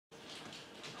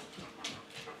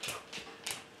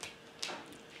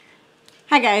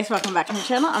Hi guys, welcome back to my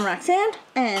channel. I'm Roxanne,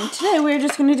 and today we're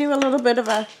just going to do a little bit of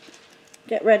a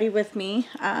get ready with me.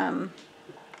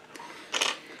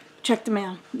 Check the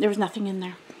mail. There was nothing in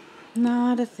there.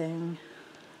 Not a thing.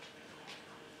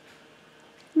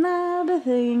 Not a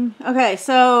thing. Okay,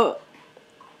 so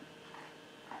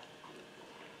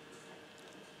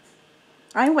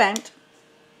I went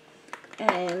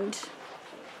and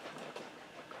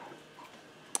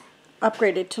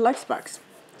upgraded to Luxebox.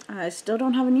 I still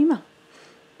don't have an email.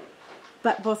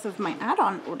 But both of my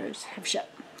add-on orders have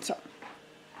shipped. So,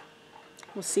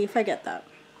 we'll see if I get that.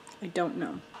 I don't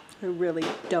know. I really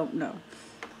don't know.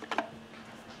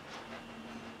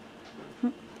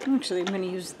 Actually, I'm going to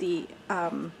use the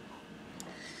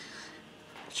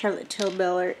Charlotte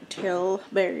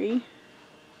Tilbury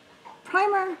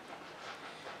primer.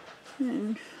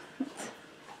 And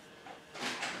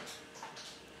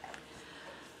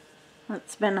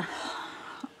it's been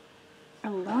a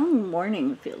long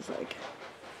morning, it feels like.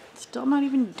 Still not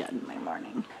even done my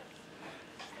morning.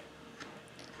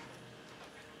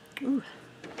 Ooh.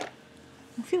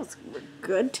 It feels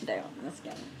good today on this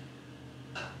skin.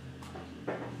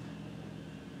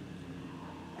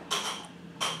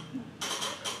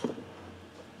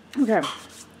 Okay. I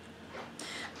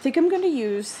think I'm going to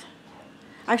use...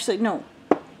 Actually, no.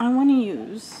 I want to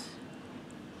use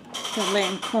the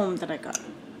Lancome that I got. I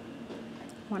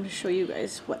want to show you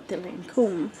guys what the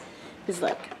Lancome is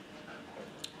like.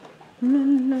 La,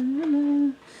 la, la, la,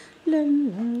 la, la,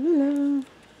 la.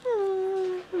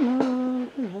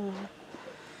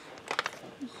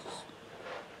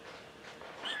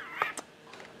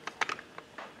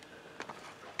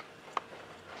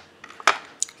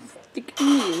 I think I'm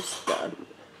going to use the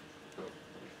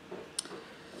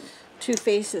Too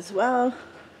Faced as well.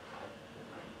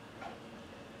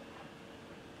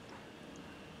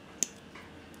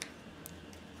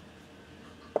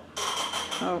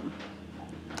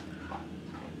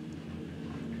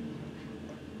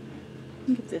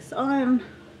 Get this on,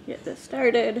 get this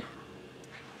started.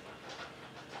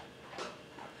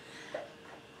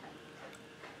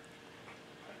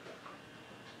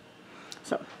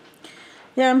 So,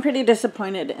 yeah, I'm pretty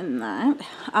disappointed in that.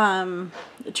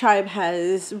 The Tribe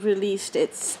has released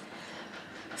its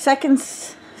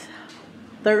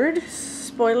third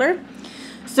spoiler.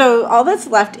 So all that's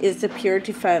left is the Pure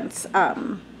Defense,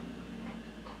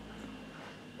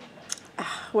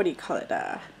 what do you call it,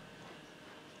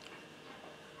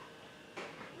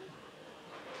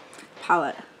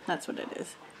 palette. That's what it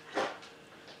is.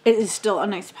 It is still a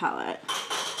nice palette,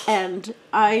 and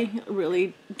I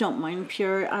really don't mind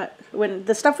Pure. When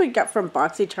the stuff we got from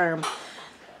BoxyCharm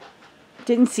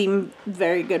didn't seem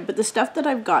very good, but the stuff that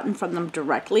I've gotten from them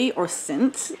directly or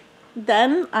since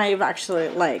then, I've actually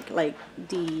like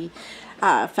the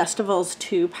Festivals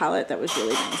 2 palette. That was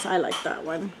really nice. I like that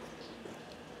one.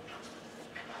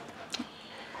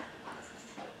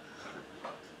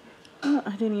 Oh,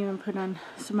 I didn't even put on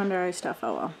some under eye stuff.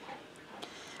 Oh well.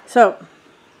 So,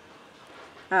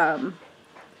 the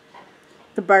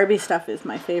Barbie stuff is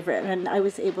my favorite, and I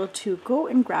was able to go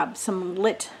and grab some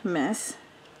Litmus,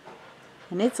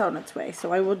 and it's on its way.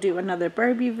 So I will do another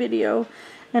Barbie video,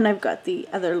 and I've got the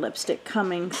other lipstick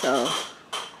coming, so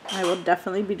I will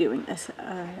definitely be doing this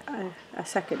a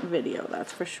second video,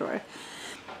 that's for sure.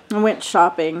 I went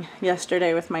shopping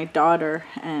yesterday with my daughter,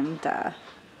 and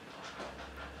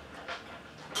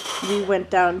we went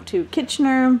down to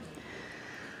Kitchener,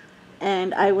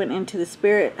 and I went into the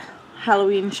Spirit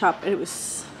Halloween shop. It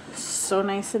was so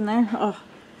nice in there. Oh,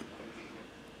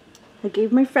 I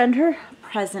gave my friend her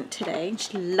present today.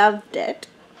 She loved it.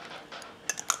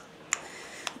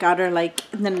 Got her like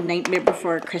the Nightmare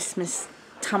Before Christmas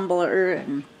tumbler,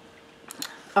 and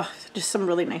oh, just some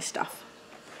really nice stuff.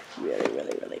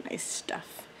 Really nice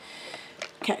stuff.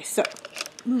 Okay, so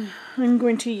I'm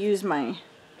going to use my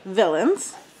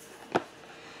Villains.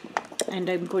 And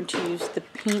I'm going to use the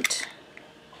paint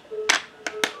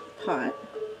pot.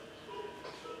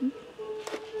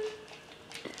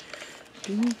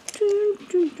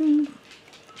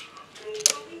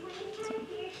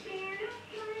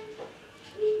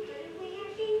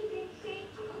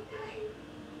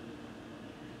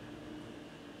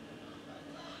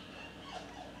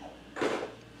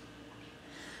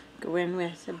 Go in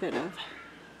with a bit of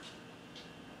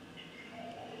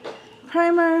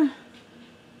primer.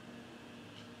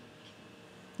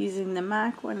 Using the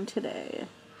MAC one today.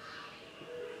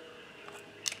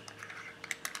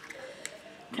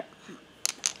 Okay.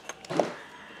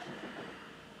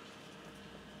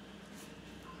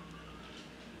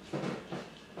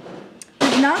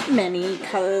 There's not many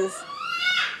colors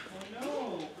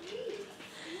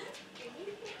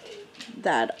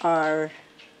that are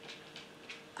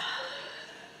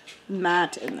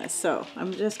matte in this. So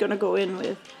I'm just going to go in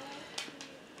with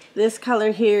this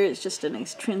color here. It's just a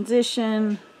nice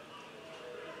transition.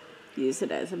 Use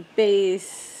it as a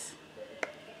base.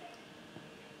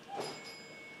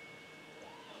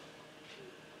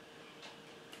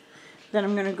 Then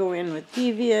I'm going to go in with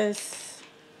Devious.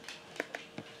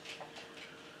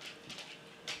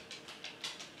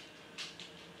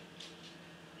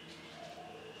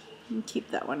 And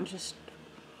keep that one just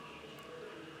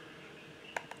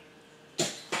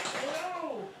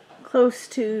close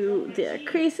to the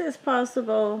crease as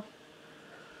possible.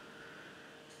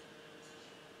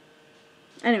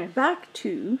 Anyway, back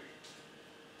to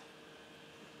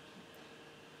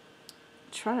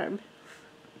Charm.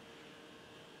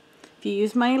 If you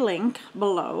use my link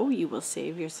below, you will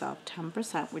save yourself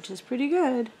 10%, which is pretty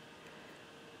good.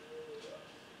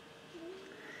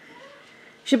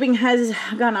 Shipping has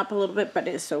gone up a little bit, but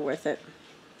it's so worth it.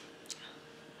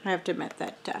 I have to admit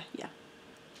that, yeah,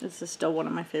 this is still one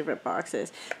of my favorite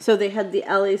boxes. So they had the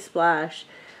LA Splash,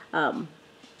 and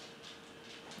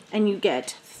you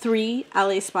get 3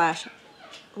 LA Splash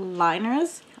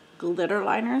liners, glitter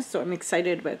liners. So I'm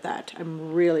excited about that.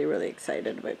 I'm really, really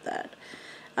excited about that.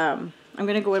 I'm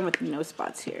going to go in with no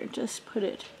spots here. Just put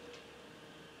it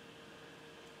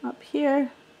up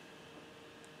here.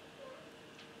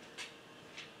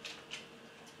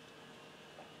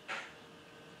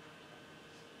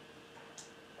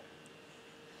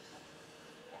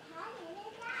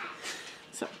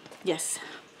 So, yes.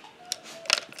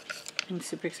 I'm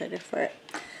super excited for it.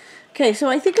 Okay, so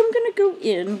I think I'm going to go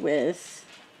in with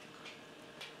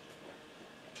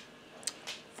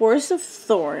Forest of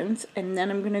Thorns, and then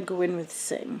I'm going to go in with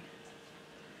Sing.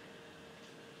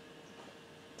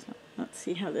 So let's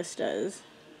see how this does.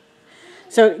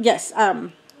 So yes,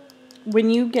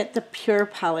 when you get the pure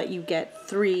palette, you get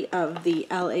 3 of the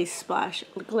LA Splash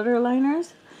glitter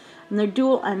liners, and they're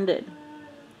dual-ended.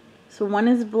 So one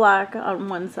is black on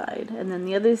one side, and then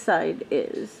the other side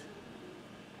is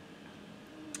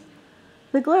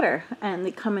the glitter, and they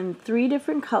come in 3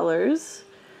 different colors.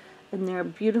 And they're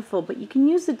beautiful, but you can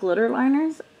use the glitter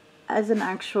liners as an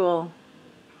actual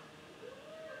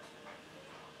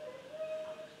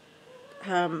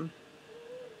what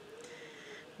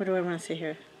do I want to say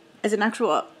here? As an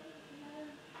actual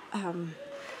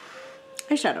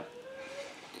eyeshadow,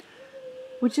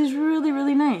 which is really,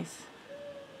 really nice.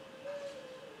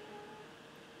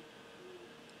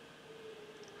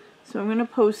 So I'm going to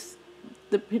post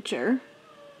the picture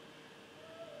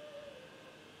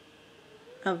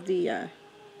of the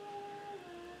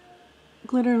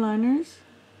glitter liners.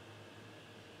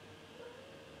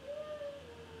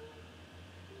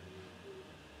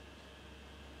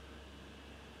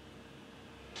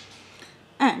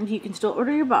 And you can still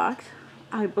order your box.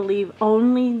 I believe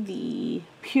only the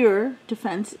Pure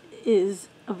Defense is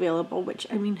available, which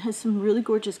I mean has some really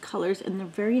gorgeous colors, and they're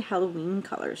very Halloween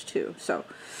colors too. So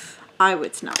I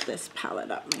would snap this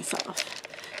palette up myself,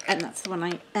 and that's the one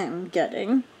I am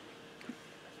getting.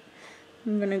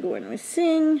 I'm going to go in with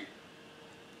Sing.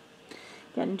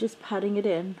 Again, just patting it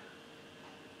in.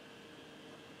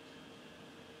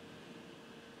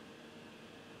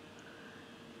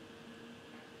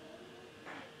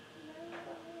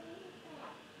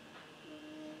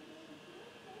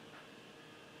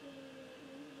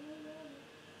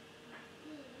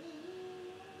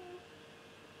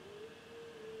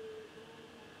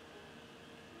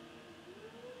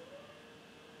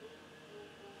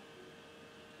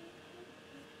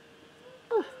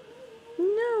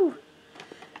 No.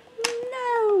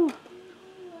 No.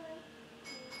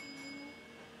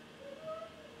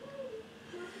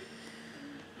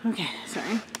 Okay,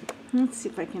 sorry. Let's see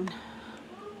if I can.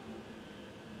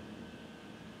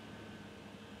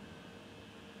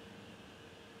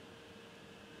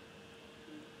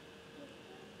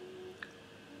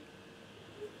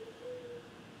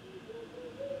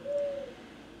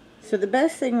 So the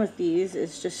best thing with these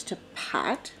is just to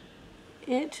pat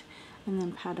it and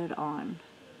then pat it on.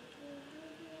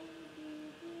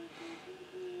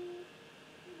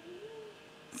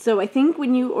 So I think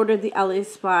when you order the LA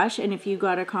Splash, and if you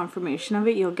got a confirmation of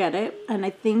it, you'll get it. And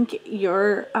I think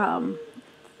your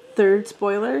third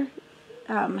spoiler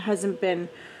hasn't been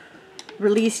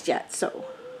released yet, so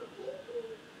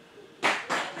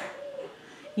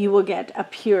you will get a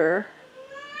pure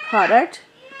product,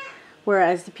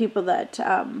 whereas the people that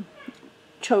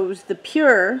chose the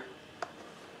pure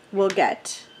will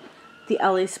get the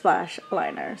LA Splash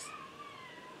liners.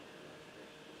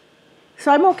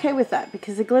 So I'm okay with that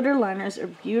because the glitter liners are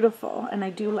beautiful, and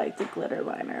I do like the glitter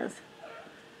liners.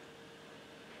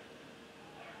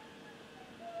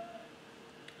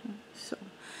 So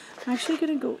I'm actually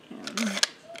going to go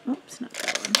in. Oops, not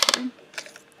that one. Sorry.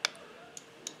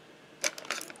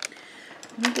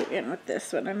 I'm going to go in with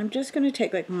this one, and I'm just going to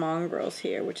take like Mongrels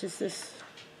here, which is this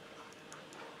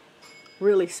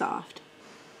really soft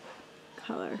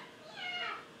color.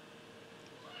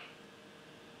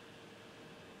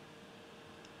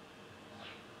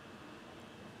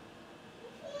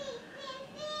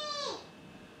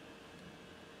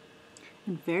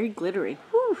 And very glittery.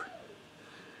 Whew.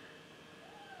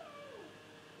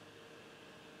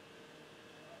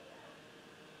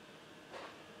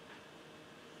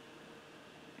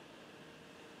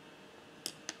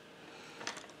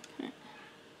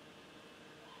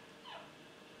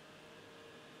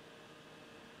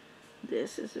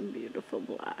 This is a beautiful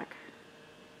black.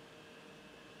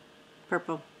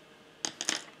 Purple.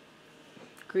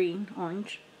 Green,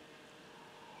 orange.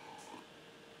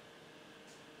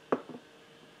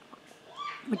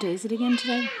 What day is it again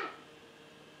today?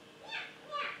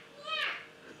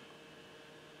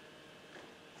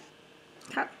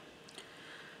 Okay.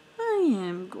 I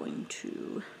am going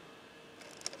to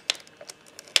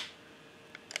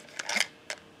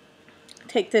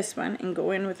take this one and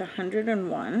go in with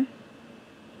 101.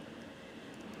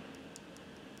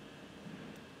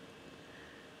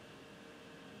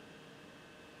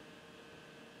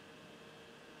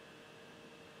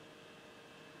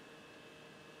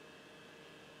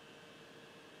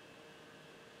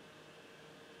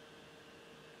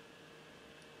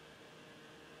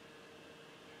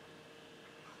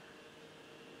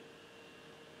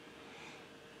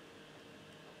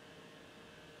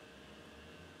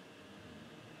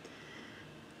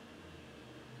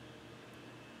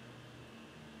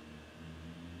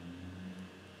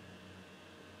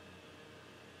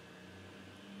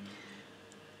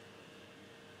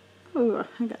 Oh,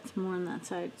 I got some more on that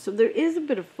side. So there is a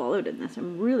bit of fallout in this.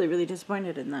 I'm really, really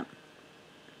disappointed in that.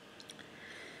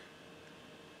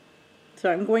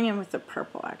 So I'm going in with the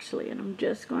purple actually, and I'm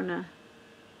just going to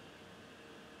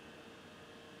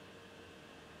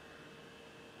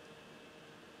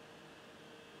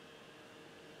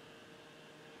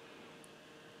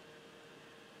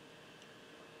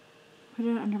put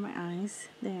it under my eyes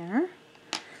there.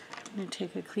 I'm going to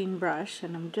take a clean brush,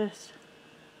 and I'm just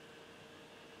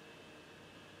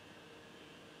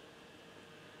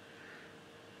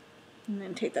and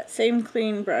then take that same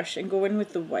clean brush and go in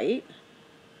with the white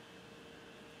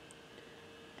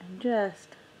and just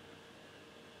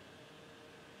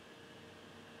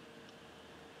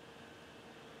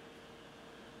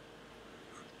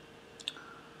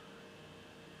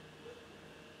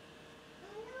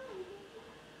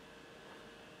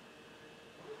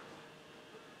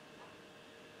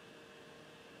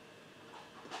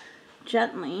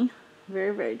gently,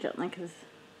 very, very gently, because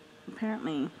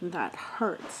apparently that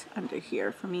hurts under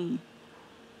here for me.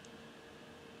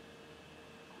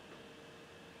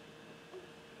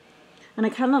 And I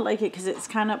kind of like it because it's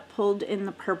kind of pulled in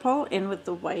the purple in with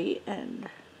the white and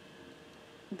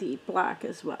the black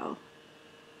as well.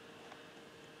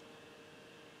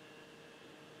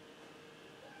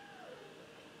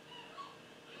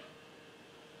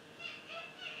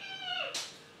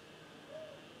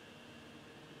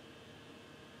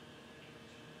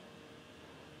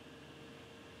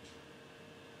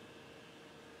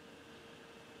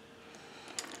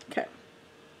 Okay.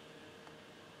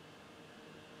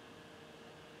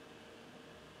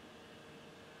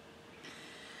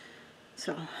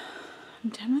 So I'm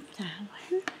done with that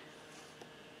one.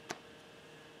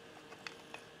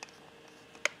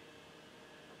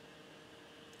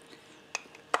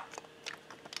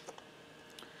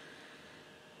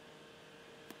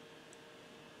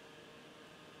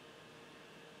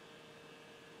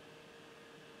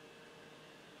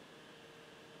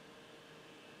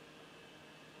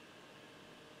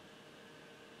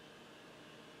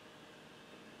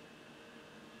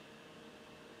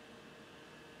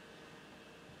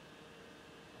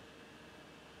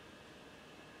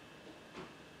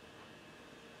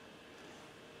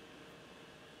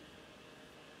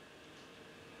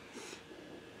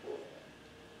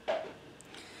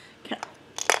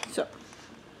 So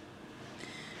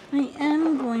I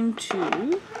am going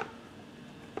to,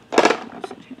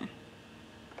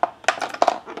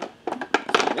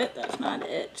 that's not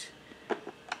it.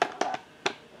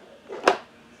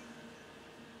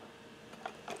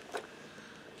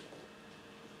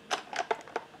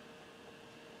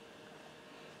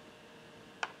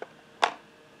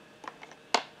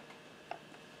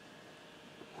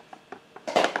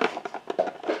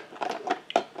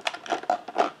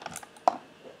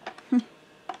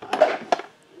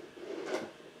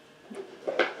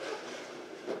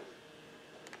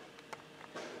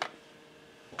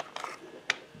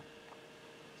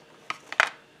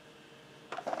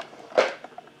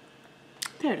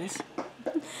 There it is.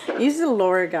 Use the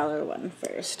Lorac one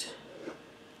first.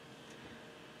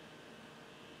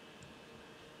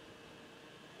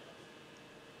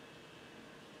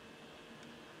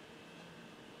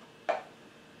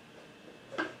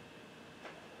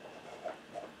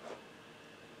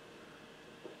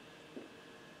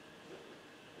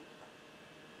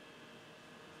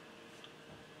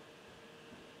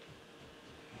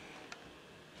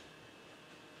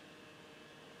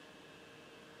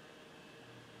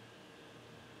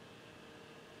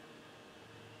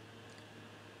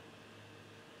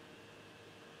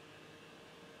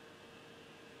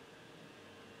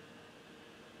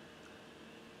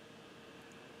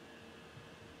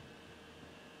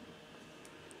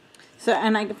 So,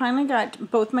 and I finally got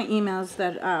both my emails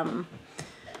that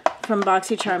from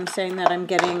BoxyCharm saying that I'm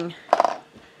getting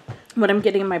what I'm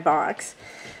getting in my box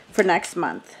for next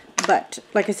month. But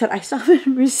like I said, I still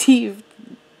haven't received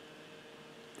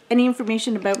any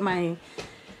information about my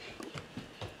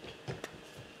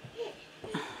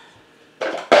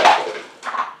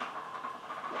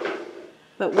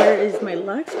but where is my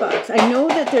Luxebox? I know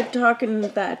that they're talking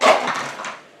that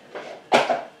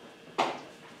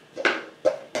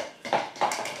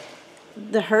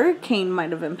the hurricane might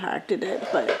have impacted it,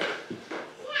 but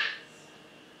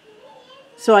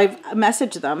so I've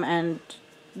messaged them and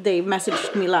they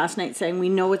messaged me last night saying we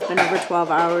know it's been over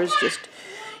 12 hours, just,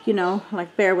 you know,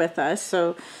 like bear with us.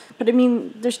 So, but I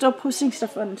mean, they're still posting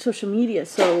stuff on social media,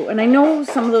 so, and I know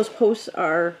some of those posts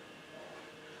are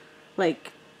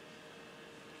like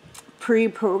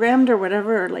pre-programmed or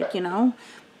whatever, or like, you know,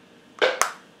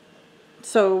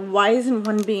 so why isn't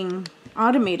one being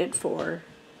automated for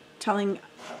telling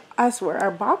us where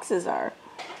our boxes are?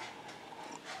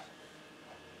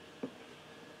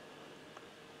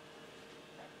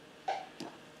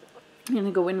 I'm going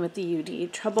to go in with the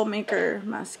UD Troublemaker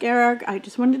mascara. I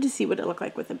just wanted to see what it looked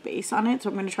like with a base on it, so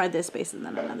I'm going to try this base and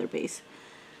then another base.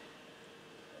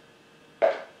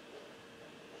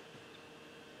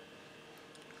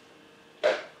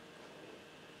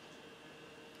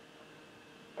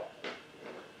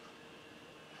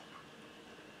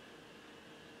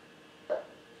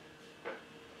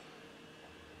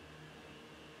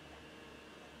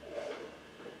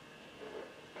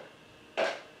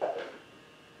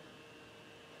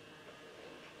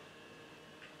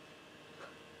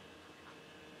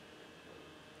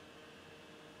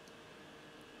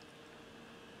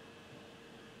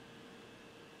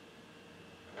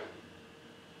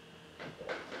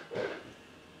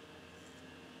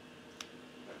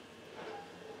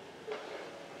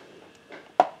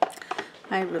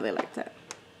 I really like that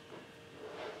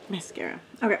mascara.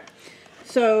 Okay,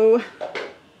 so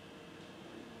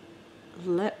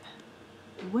lip.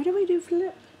 What do we do for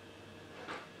lip?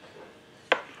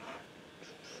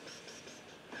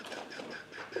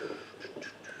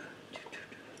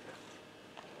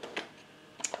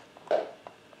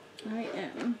 I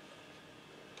am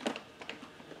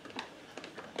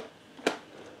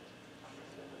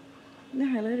the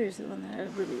highlighter is the one that I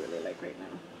really, really like right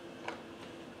now.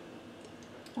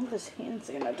 All this hand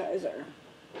sanitizer.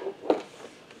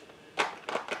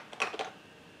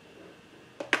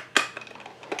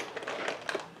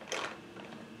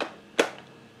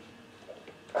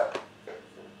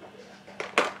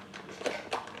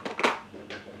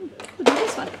 Look at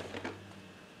this one.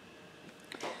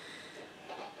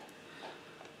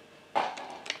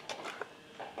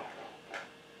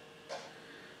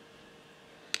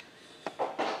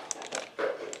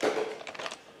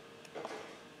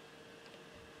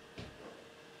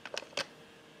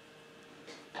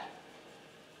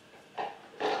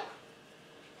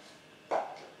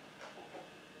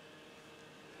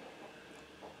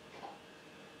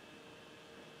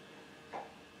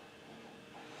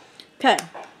 Okay.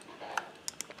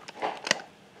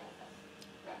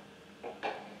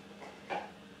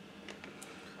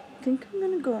 I think I'm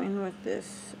going to go in with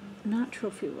this, not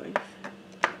Trophy Wife.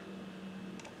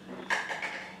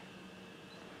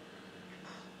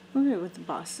 Okay, with the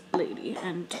Boss Lady.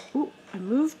 And, ooh, I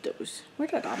moved those. Where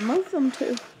did I move them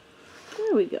to?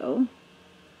 There we go.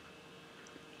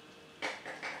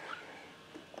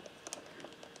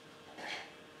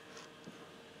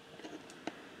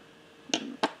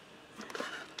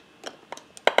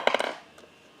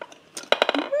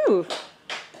 Ooh.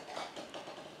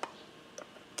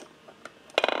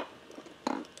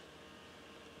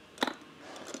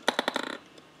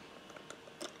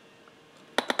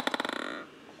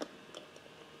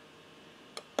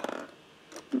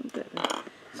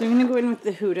 So I'm going to go in with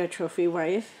the Huda Trophy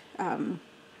Wife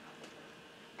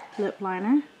lip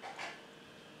liner.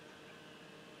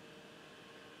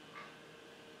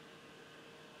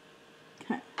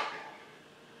 Okay.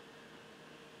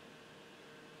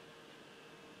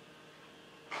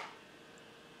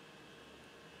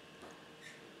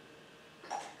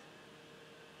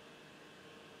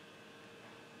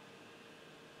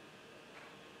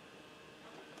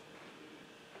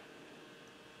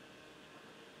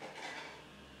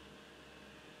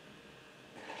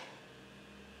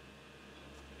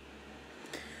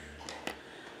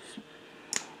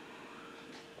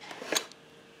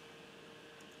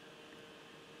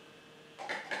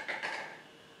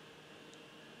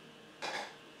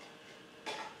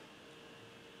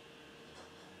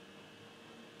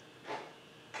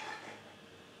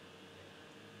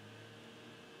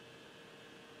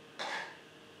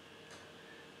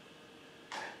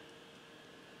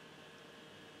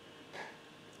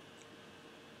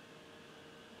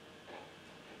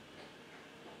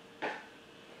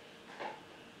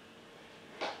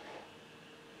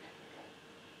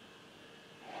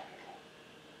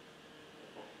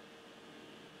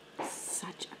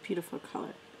 such a beautiful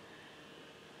color.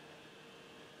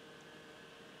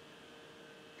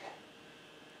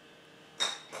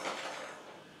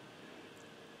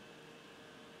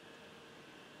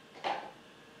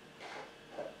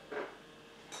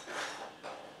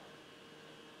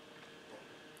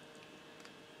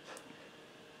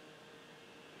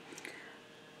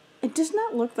 It does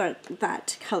not look like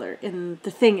that color in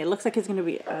the thing. It looks like it's going to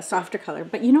be a softer color.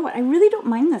 But you know what? I really don't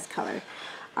mind this color.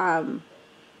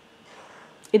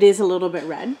 It is a little bit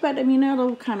red, but I mean,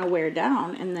 it'll kind of wear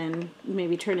down and then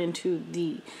maybe turn into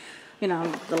the, you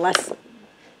know, the less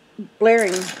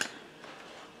blaring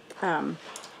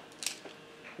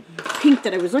pink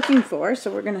that I was looking for.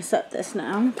 So we're going to set this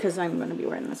now because I'm going to be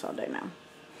wearing this all day now.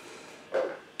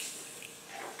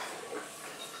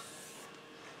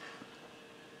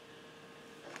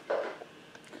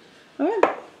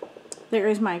 Okay. There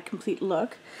is my complete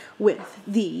look with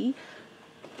the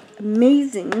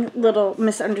amazing little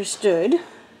misunderstood.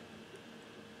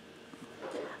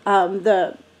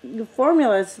 The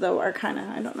formulas though are kind of,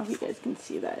 I don't know if you guys can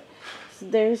see that. So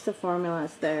there's the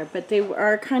formulas there, but they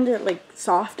are kind of like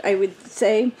soft, I would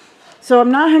say. So I'm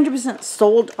not 100%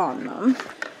 sold on them.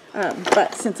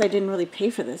 But since I didn't really pay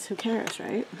for this, who cares,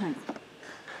 right? Like,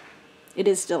 it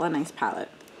is still a nice palette.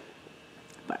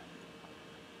 But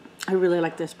I really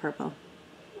like this purple.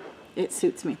 It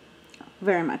suits me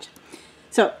very much.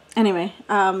 So anyway,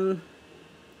 I'm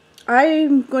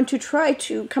going to try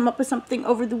to come up with something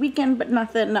over the weekend, but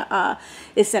nothing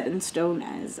is set in stone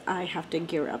as I have to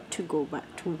gear up to go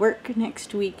back to work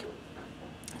next week.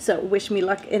 So wish me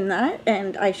luck in that,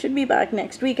 and I should be back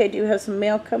next week. I do have some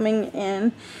mail coming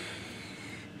in,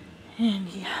 and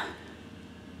yeah.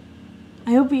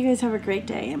 I hope you guys have a great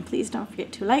day, and please don't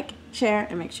forget to like, share,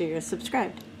 and make sure you're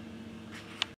subscribed.